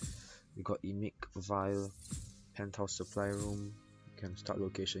this. We got Emic Vial, Penthouse Supply Room. We can start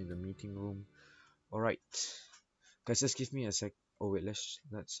location in the meeting room. Alright. Guys, just give me a sec. Oh wait, let's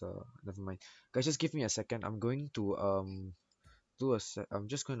never mind. Guys, just give me a second. I'm going to I'm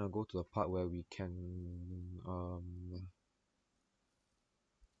just gonna go to the part where we can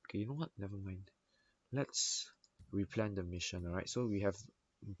okay, you know what? Never mind. Let's replan the mission, alright? So we have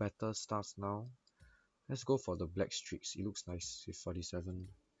better stuff now. Let's go for the black streaks. It looks nice with 47.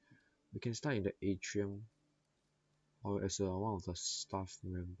 We can start in the atrium or as one of the staff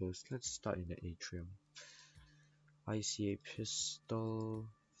members. Let's start in the atrium. ICA pistol,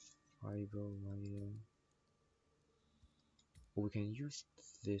 fiber wire. Oh, we can use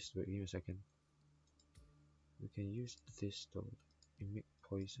this. Wait, give me a second. We can use this though. Emit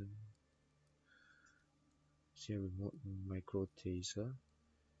poison. See a remote micro taser.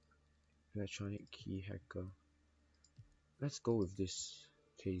 Electronic key hacker. Let's go with this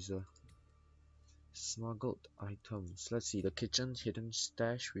taser. Smuggled items. Let's see, the kitchen hidden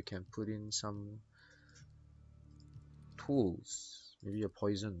stash. We can put in some tools. Maybe a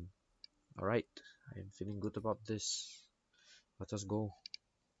poison. Alright, I am feeling good about this. Let us go.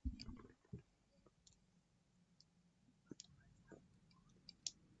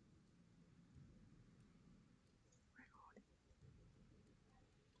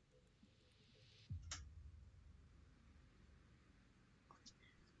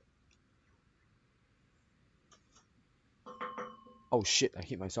 Oh shit, I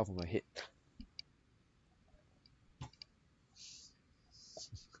hit myself on my head.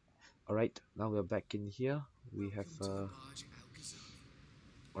 Alright, now we're back in here. We have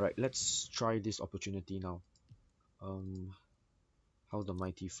alright, let's try this opportunity now. How the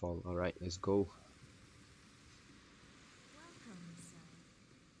mighty fall. Alright, let's go.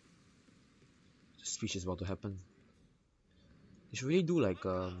 The speech is about to happen. They should really do like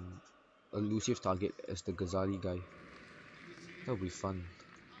elusive target as the Ghazali guy. That would be fun.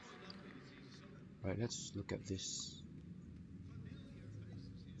 Alright, let's look at this.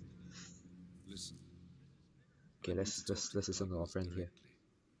 Listen. Okay, let's listen to our friend here.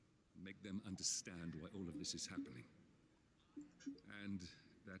 Make them understand why all of this is happening. And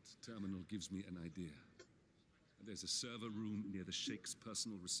that terminal gives me an idea. There's a server room near the Sheikh's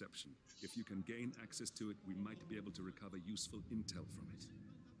personal reception. If you can gain access to it, we might be able to recover useful intel from it.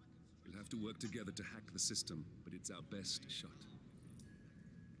 We'll have to work together to hack the system, but it's our best shot.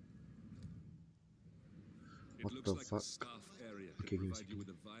 What it looks the like fuck? the staff area could Okay, provide you with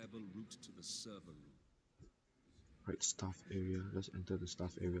a viable route to the server room. Right, staff area. Let's enter the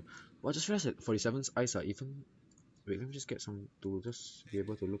staff area. Well, I just realized that 47's eyes are even... Wait, let me just get some to just be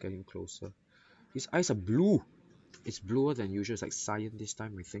able to look at him closer. His eyes are blue! It's bluer than usual. It's like cyan this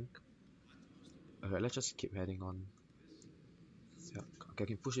time, I think. Alright, let's just keep heading on. Yeah, okay, I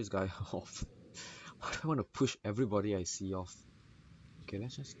can push this guy off. Why do I want to push everybody I see off? Okay,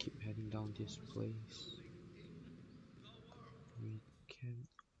 let's just keep heading down this place. We can...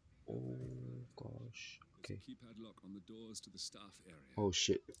 Oh gosh. Okay. Keypad lock on the doors to the staff area. Oh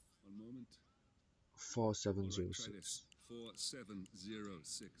shit. One moment. 4706. Right,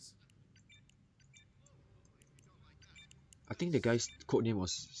 4706. I think the guy's codename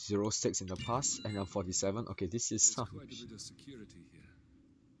was 06 in the past and now 47. Okay, this is some... Quite a bit of security here.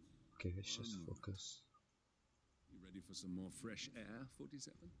 Okay, let's just focus. You ready for some more fresh air,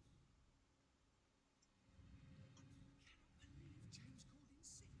 47?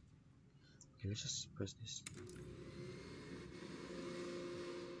 Okay, let's just press this.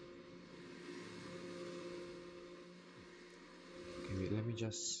 Okay, wait, let me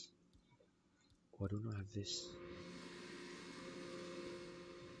just... Oh, I do not have this.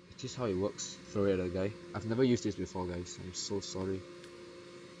 Is this how it works? Throw it at a guy. I've never used this before, guys. I'm so sorry.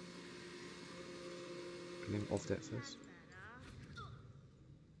 Okay, let me off that first.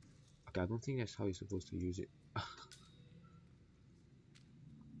 Okay, I don't think that's how you're supposed to use it.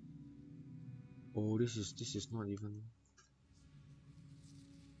 Oh, this is not even...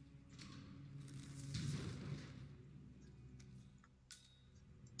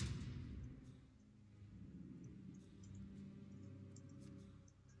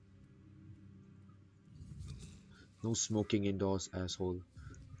 No smoking indoors, asshole.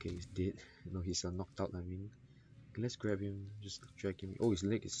 Okay, he's dead. No, he's knocked out, I mean. Okay, let's grab him, just drag him. Oh, his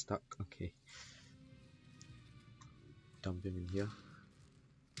leg is stuck. Okay. Dump him in here.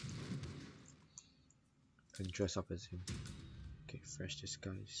 And dress up as him. Okay, fresh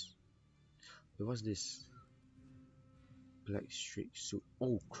disguise. Wait, what's this? Black straight suit.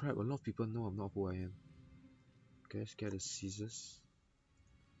 Oh crap, a lot of people know I'm not who I am. Okay, let's get the scissors.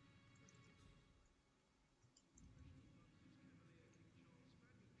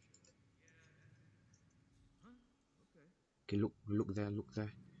 Okay, look there, look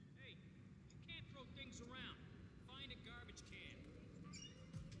there. Hey, you can't throw things around. Find a garbage can.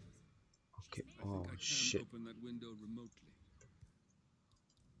 Okay, I think I can shit. open that window remotely.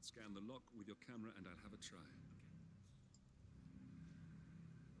 Scan the lock with your camera and I'll have a try.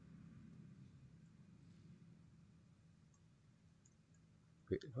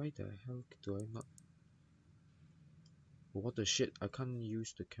 Wait, why the hell do I not? Oh, what the shit? I can't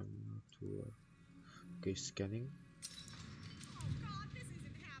use the camera to. Okay, scanning. Oh God, this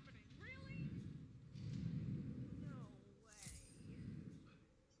isn't happening. Really? No way.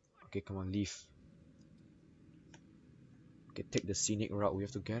 Okay, come on, leave. Okay, take the scenic route. We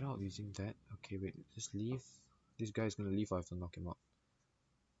have to get out using that. Okay, wait, just leave. This guy's gonna leave. Or I have to knock him out.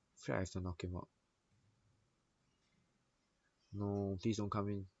 I feel like I have to knock him out. No, please don't come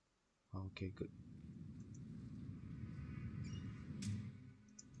in. Okay, good.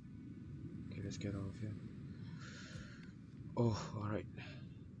 Okay, let's get out of here. Oh, alright.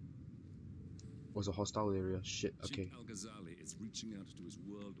 Was a hostile area. Shit, okay. Chief Al-Ghazali is reaching out to his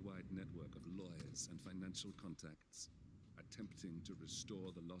worldwide network of lawyers and financial contacts, attempting to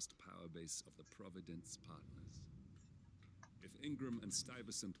restore the lost power base of the Providence Partners. If Ingram and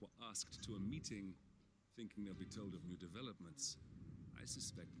Stuyvesant were asked to a meeting, thinking they'll be told of new developments, I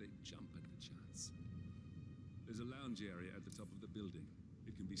suspect they'd jump at the chance. There's a lounge area at the top of the building.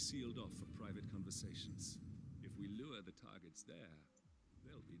 It can be sealed off for private conversations. If we lure the targets there,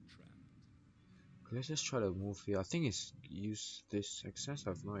 they'll be trapped. Let's just try to move here. I think it's use this access.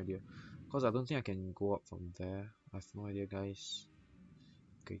 I have no idea. Because I don't think I can go up from there. I have no idea, guys.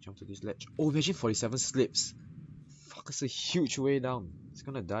 Okay, jump to this ledge. Oh, imagine 47 slips. Fuck, it's a huge way down. It's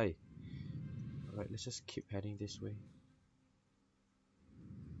gonna die. Alright, let's just keep heading this way.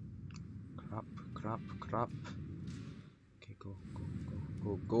 Crap, crap, crap. Okay, go, go, go,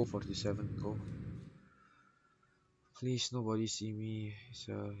 go, go, 47, go. Please, nobody see me.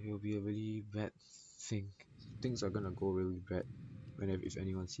 It'll be a really bad thing. Things are gonna go really bad if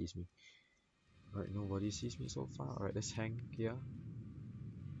anyone sees me. Alright, nobody sees me so far. Alright, let's hang here.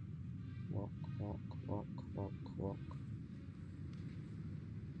 Walk, walk, walk, walk, walk.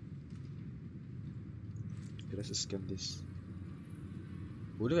 Okay, let's just scan this.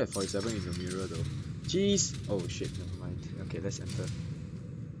 We'll look at 47 in the mirror though. Jeez! Oh shit, never mind. Okay, let's enter.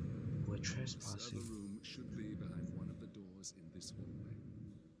 We're trespassing. Server room should be behind one of the doors in this hallway.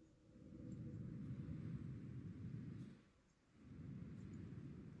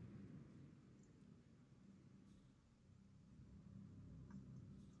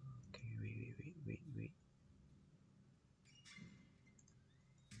 Okay, wait.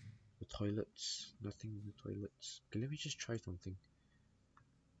 The toilets. Nothing in the toilets. Okay, let me just try something.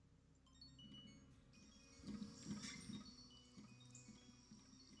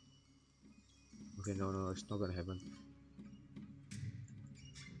 Okay, no, it's not gonna happen.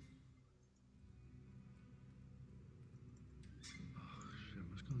 I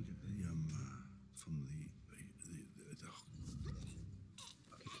was going to get the from the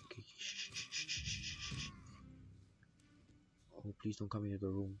Okay, shh. Oh, please don't come into the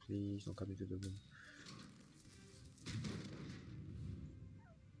room. Please don't come into the room.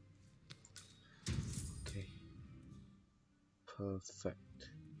 Okay. Perfect.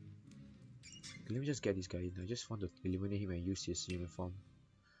 Okay, let me just get this guy in. I just want to eliminate him and use his uniform.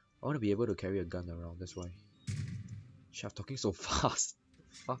 I want to be able to carry a gun around, that's why. Shit, I'm talking so fast.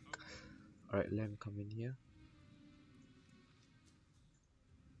 Fuck. Alright, let him come in here.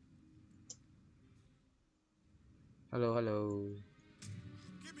 Hello.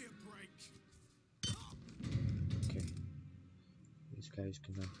 Give me a break. Okay. This guy is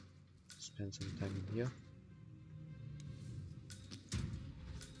gonna spend some time in here.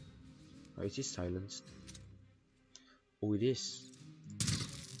 Oh, is he silenced? Oh, it is.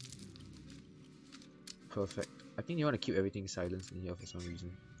 Perfect. I think you want to keep everything silenced in here for some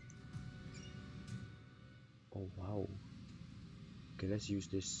reason. Oh wow. Okay, let's use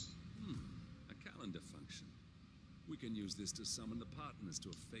this. A calendar function. We can use this to summon the partners to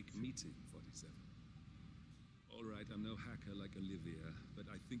a fake meeting, 47. All right, I'm no hacker like Olivia, but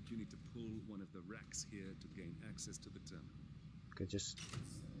I think you need to pull one of the racks here to gain access to the terminal. Okay, just...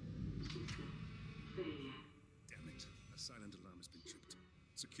 Damn it. A silent alarm has been tripped.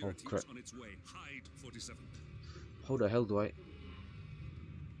 Security crap. is on its way. Hide, 47. How the hell do I...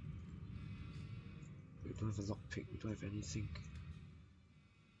 We don't have a lockpick, we don't have anything.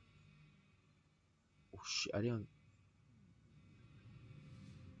 Oh shit, I didn't...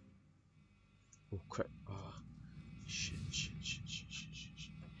 Oh crap. Oh, shit.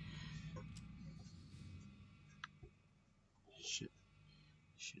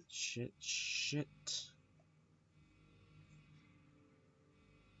 Shit.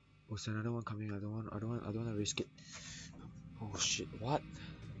 Oh, there's another one coming. I don't want to risk it. Oh shit, what?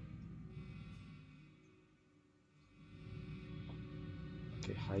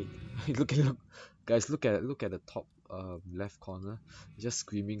 Okay, hide. look, guys, look at the top left corner. It's just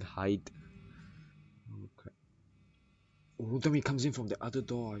screaming hide. Oh crap. Oh, look at me, comes in from the other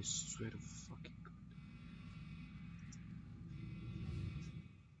door. I swear to fucking god.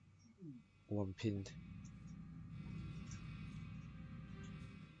 Oh, I'm pinned.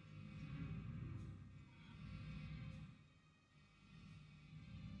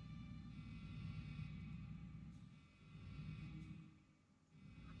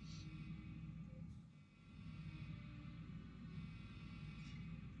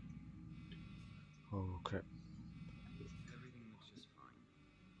 Oh crap. Everything looks just fine.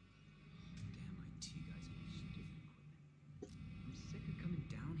 Damn IT guys and their stupid equipment. I'm sick of coming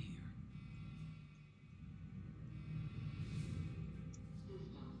down here.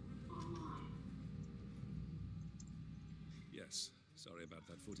 Yes, sorry about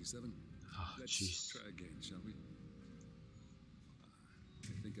that, 47. Oh, Let's try again, shall we?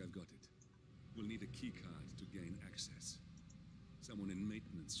 I think I've got it. We'll need a key card to gain access. Someone in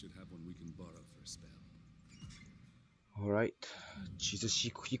maintenance should have one we can borrow for a spell. Alright. Jesus, he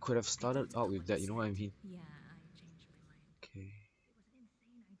could have started out with that, you know what I mean? Yeah, I changed my mind. Okay. It was an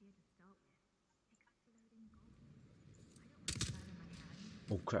insane idea to start with. Exfoliating goblins. I don't want to batter my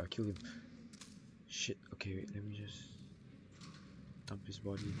hand. Oh crap, I killed him. Shit, okay, wait, let me just dump his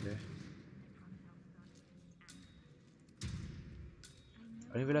body in there.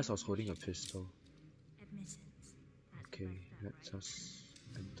 I didn't realize I was holding a pistol. Okay, let us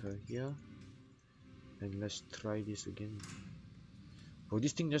enter here. And let's try this again. Oh,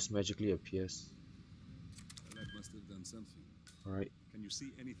 this thing just magically appears. That must have done something. Alright. Can you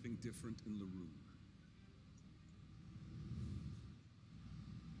see anything different in the room?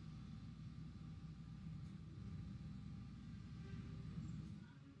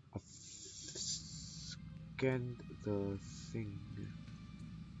 I've scanned the thing.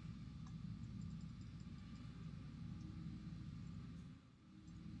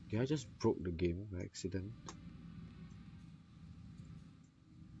 Did I just broke the game by accident?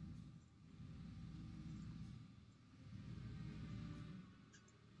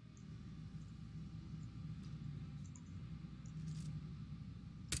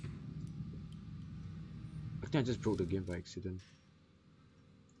 I think I just broke the game by accident.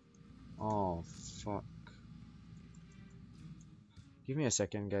 Oh fuck. Give me a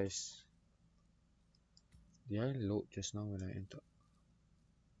second, guys. Did I load just now when I entered?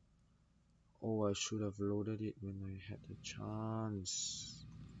 Oh, I should have loaded it when I had the chance.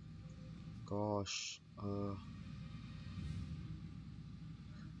 Gosh. Okay,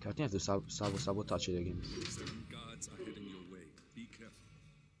 I think I have to sabotage it again. 7 guards are heading your way. Be careful.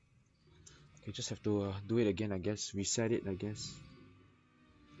 Okay, just have to do it again, I guess. Reset it, I guess.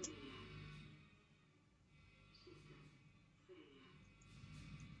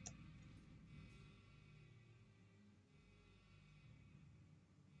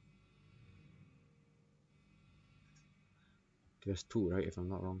 There's 2, right? If I'm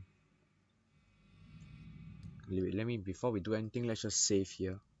not wrong. Let me, before we do anything, let's just save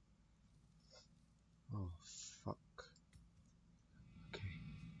here. Oh, fuck. Okay.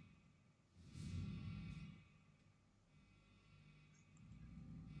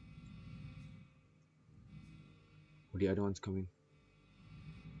 Oh, the other one's coming.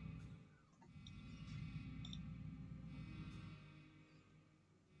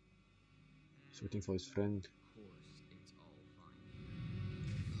 He's waiting for his friend.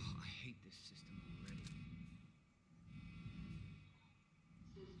 I hate this system already.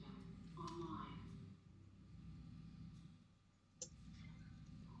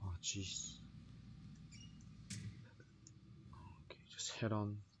 Oh, jeez. Okay, just head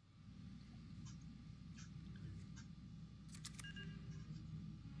on.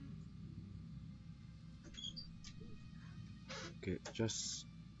 Okay, just...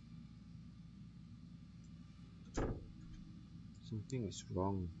 Something is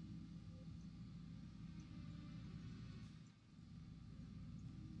wrong.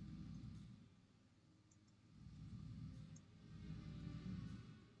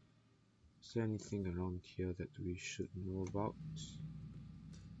 Is there anything around here that we should know about?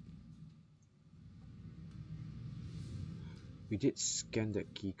 We did scan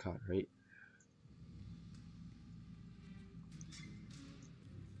that keycard, right?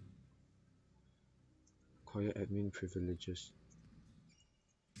 Acquire admin privileges.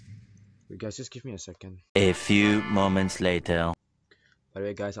 Wait, guys, just give me a second. A few moments later. By the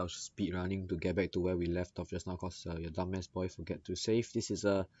way, guys, I was speed running to get back to where we left off just now because your dumbass boy forget to save. This is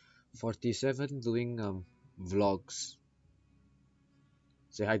a 47 doing vlogs.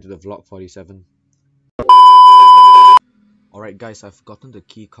 Say hi to the vlog 47. Alright guys, I've gotten the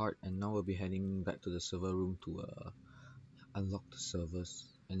key card and now we'll be heading back to the server room to unlock the servers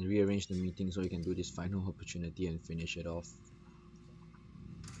and rearrange the meeting so we can do this final opportunity and finish it off.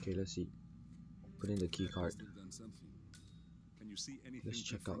 Okay, let's see. Put in the key card. Let's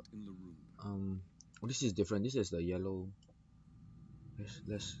check out. Oh, this is different. This is the yellow.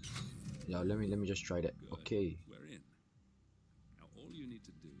 Yeah, let me just try that. Okay. We're in. Now all you need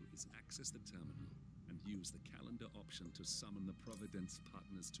to do is access the terminal and use the calendar option to summon the Providence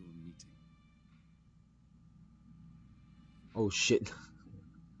partners to a meeting. Oh shit.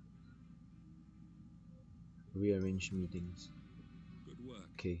 Rearrange meetings. Good work.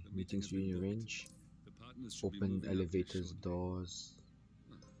 Okay, meetings rearrange. Open elevators, doors.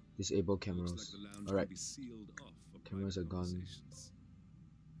 Disable cameras. Alright. Cameras are gone.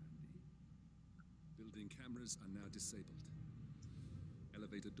 Building cameras are now disabled.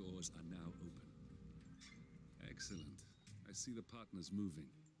 Elevator doors are now open. Excellent. I see the partners moving.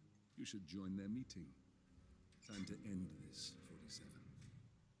 You should join their meeting. Time to end this, 47.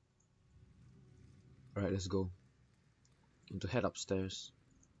 Alright, let's go. And to head upstairs.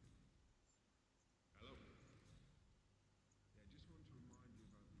 Hello. Yeah, just want to remind you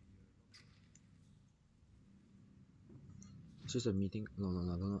about the Is this a meeting?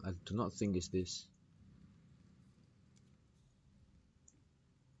 No, I do not think it's this.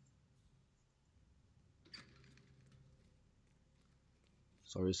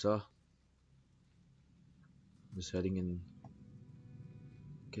 Sorry, sir. Just heading in.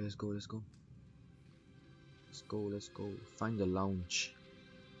 Okay, let's go. Let's go. Find the lounge.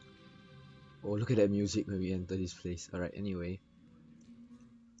 Oh, look at that music when we enter this place. Alright, anyway.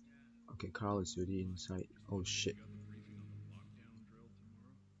 Okay, Carl is already inside. Oh shit.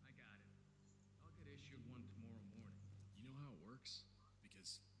 You know how it works?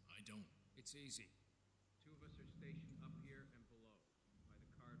 Because I don't. It's easy. Two of us are stationed up here and below, by the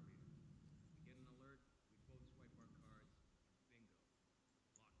card reader. We get an alert, we both swipe our cards, bingo.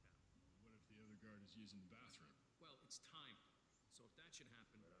 Lockdown. What if the other guard is using the bathroom? Well, it's timed. So if that should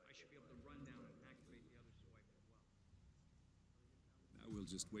happen, I should be able to run down and activate the other swipe as well. Now we'll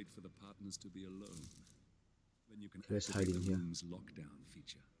just wait for the partners to be alone. Then you can Let's hide activate in the here. room's lockdown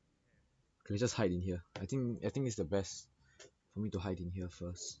feature. Can we just hide in here? I think it's the best for me to hide in here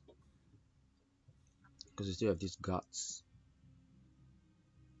first. Because we still have these guards.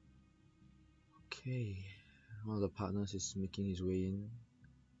 Okay. One of the partners is making his way in.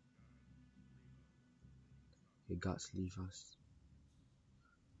 Okay, guards leave us.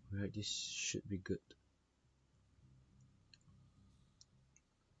 Alright, this should be good.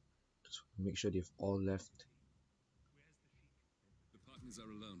 Just make sure they've all left. The partners are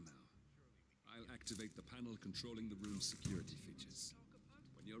alone now. I'll activate the panel controlling the room's security features.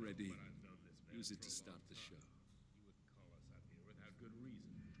 When you're ready, use it to start the show. You wouldn't call us out here without good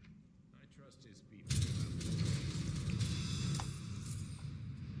reason. I trust his people.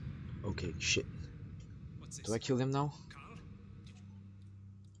 Okay, shit. Do I kill them now? Carl? Did you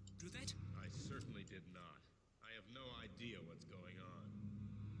do that? I certainly did not. I have no idea what's going on.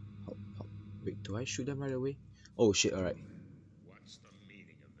 Hop. Wait, do I shoot them right away? Oh shit, alright. What's the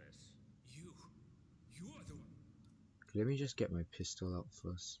meaning of this? You are the one Okay, let me just get my pistol out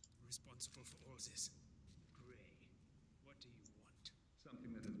first. responsible for all this. Gray, what do you want?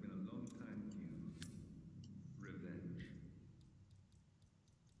 Something that has been a long time due. Revenge.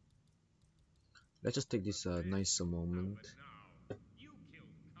 Let's just take this nicer moment. Now, you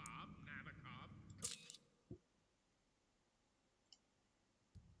killed Cobb, Nabokov.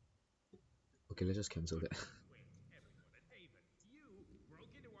 Okay, let's just cancel that. Everyone at Haven. You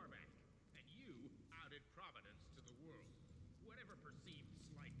broke into our bank, and you outed Providence to the world. Whatever perceived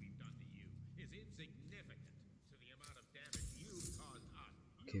slight we've done to you is insignificant to the amount of damage you've caused us.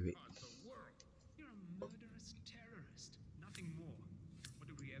 Okay, wait. Caused the world. You're a murderous terrorist. Nothing more. What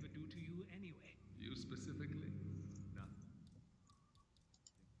did we ever do to you anyway? You specifically? Nothing.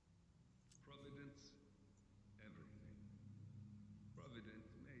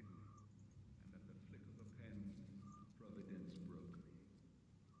 Providence made me, and at the flick of a pen, Providence broke me.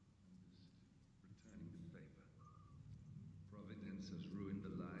 I'm just returning the favor. Providence has ruined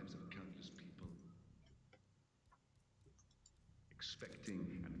the lives of countless people.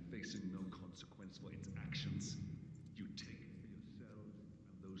 Expecting and facing no consequence for its actions, you take yourselves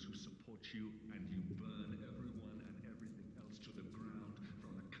and those who support you, and you burn everyone and everything else to the ground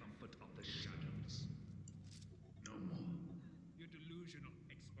from the comfort of the shadows. No more. You're delusional.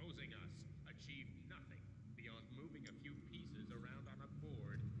 Exposing us achieved nothing beyond moving a few pieces around on a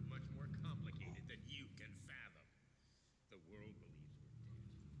board much more complicated than you can fathom. The world believes we're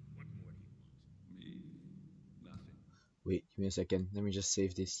dead. What more do you want? Me? Nothing. Wait, give me a second. Let me just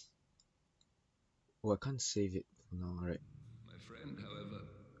save this. Oh, I can't save it for now. Alright. My friend, however,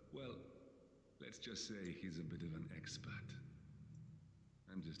 well, let's just say he's a bit of an expert.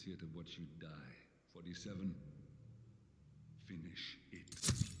 I'm just here to watch you die. 47. Finish it.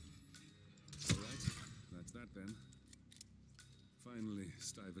 Alright, that's that then. Finally,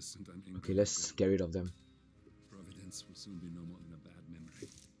 Stuyvesant and Ingram. Okay, let's get rid of them. Providence will soon be no more than a bad memory.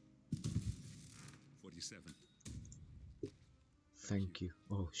 47. Thank you.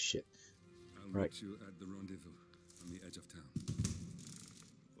 Oh shit. I'll Right. meet you at the rendezvous on the edge of town.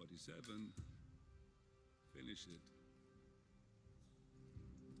 47. Finish it.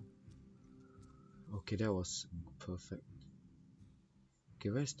 Okay, that was perfect. Okay,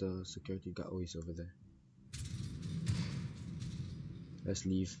 where's the security guard? Oh, he's over there. Let's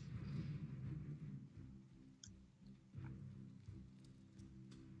leave.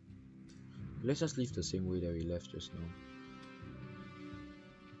 Let's just leave the same way that we left just now.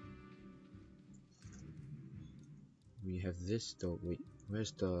 We have this though. Wait,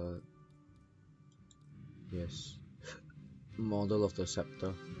 where's the... Yes. Model of the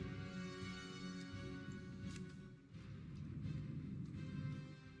scepter.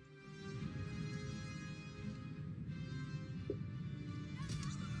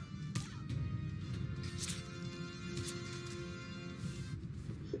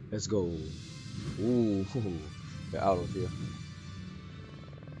 Let's go. Ooh, we're out of here.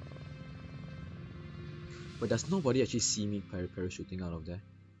 But does nobody actually see me parachuting out of there?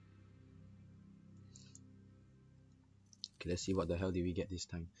 Okay, let's see what the hell did we get this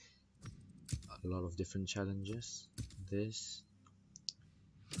time. A lot of different challenges. This.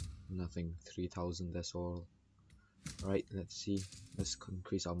 Nothing. 3000, that's all. Alright, let's see. Let's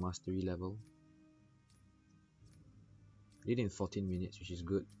increase our mastery level. Did it in 14 minutes, which is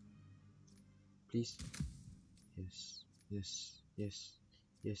good. Please. Yes. Yes. Yes.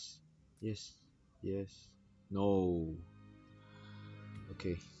 Yes. Yes. Yes. No.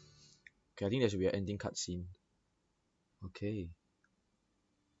 Okay. Okay, I think there should be an ending cutscene. Okay.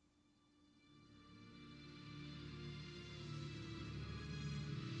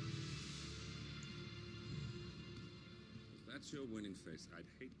 If that's your winning face, I'd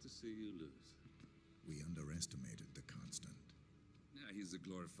hate to see you lose. We underestimated the Constant. Yeah, he's a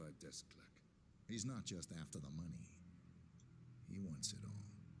glorified desk clerk. He's not just after the money. He wants it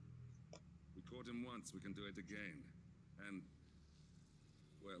all. We caught him once, we can do it again. And,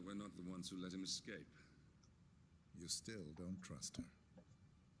 well, we're not the ones who let him escape. You still don't trust her.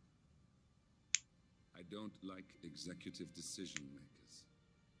 I don't like executive decision makers.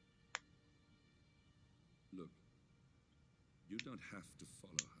 Look, you don't have to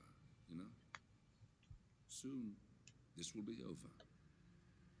follow her, you know? Soon, this will be over.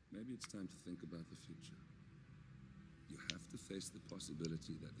 Maybe it's time to think about the future. You have to face the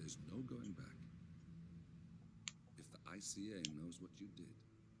possibility that there's no going back. If the ICA knows what you did,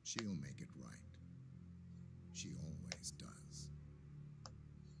 she'll make it right. She always does.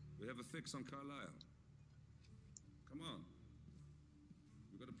 We have a fix on Carlisle. Come on.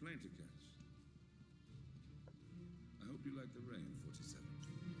 We've got a plane to catch. I hope you like the rain, 47.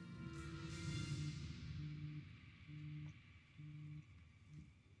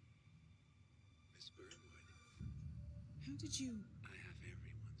 Miss Burnwood. How did you... I have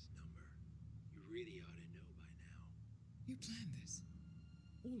everyone's number. You really ought to know by now. You planned this?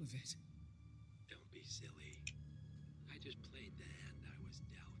 All of it? Don't be silly. I just played the hand I was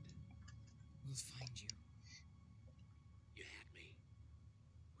dealt. We'll find you. You had me.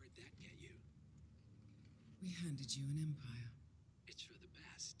 Where'd that get you? We handed you an empire. It's for the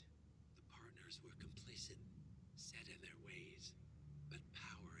best. The partners were complacent, set in their ways. But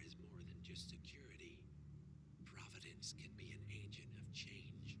power is more than just security. Providence can be an agent of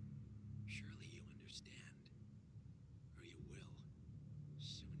change. Surely you understand. Or you will.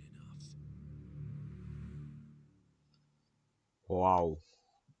 Soon enough. Wow.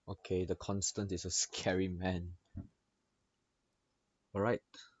 Okay, the Constant is a scary man. Alright,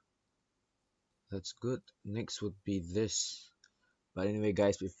 that's good. Next would be this. But anyway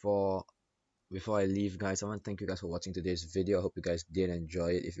guys, before I leave guys, I want to thank you guys for watching today's video. I hope you guys did enjoy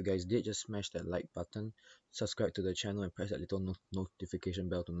it. If you guys did, just smash that like button, subscribe to the channel, and press that little notification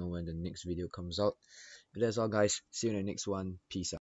bell to know when the next video comes out. But that's all guys, see you in the next one. Peace out.